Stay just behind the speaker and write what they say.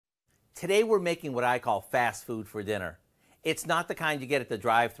Today we're making what I call fast food for dinner. It's not the kind you get at the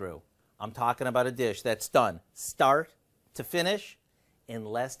drive-thru. I'm talking about a dish that's done start to finish in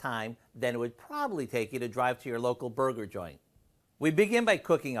less time than it would probably take you to drive to your local burger joint. We begin by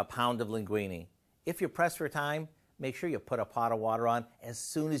cooking a pound of linguine. If you're pressed for time, make sure you put a pot of water on as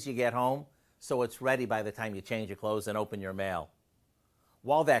soon as you get home so it's ready by the time you change your clothes and open your mail.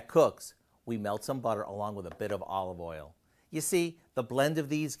 While that cooks, we melt some butter along with a bit of olive oil. You see, the blend of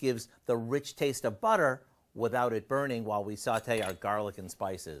these gives the rich taste of butter without it burning while we saute our garlic and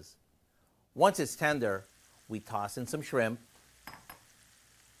spices. Once it's tender, we toss in some shrimp.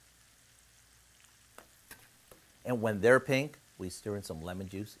 And when they're pink, we stir in some lemon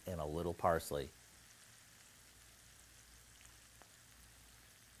juice and a little parsley.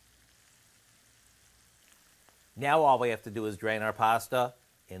 Now all we have to do is drain our pasta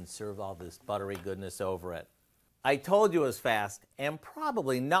and serve all this buttery goodness over it. I told you it was fast and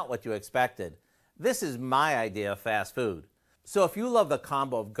probably not what you expected. This is my idea of fast food. So if you love the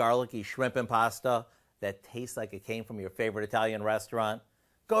combo of garlicky shrimp and pasta that tastes like it came from your favorite Italian restaurant,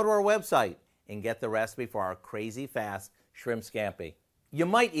 go to our website and get the recipe for our crazy fast shrimp scampi. You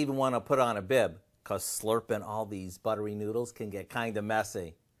might even want to put on a bib, because slurping all these buttery noodles can get kind of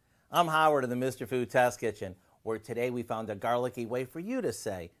messy. I'm Howard in the Mr. Food Test Kitchen, where today we found a garlicky way for you to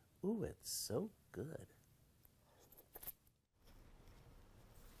say, "Ooh, it's so good."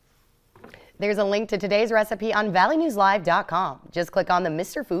 There's a link to today's recipe on valleynewslive.com. Just click on the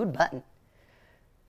Mr. Food button.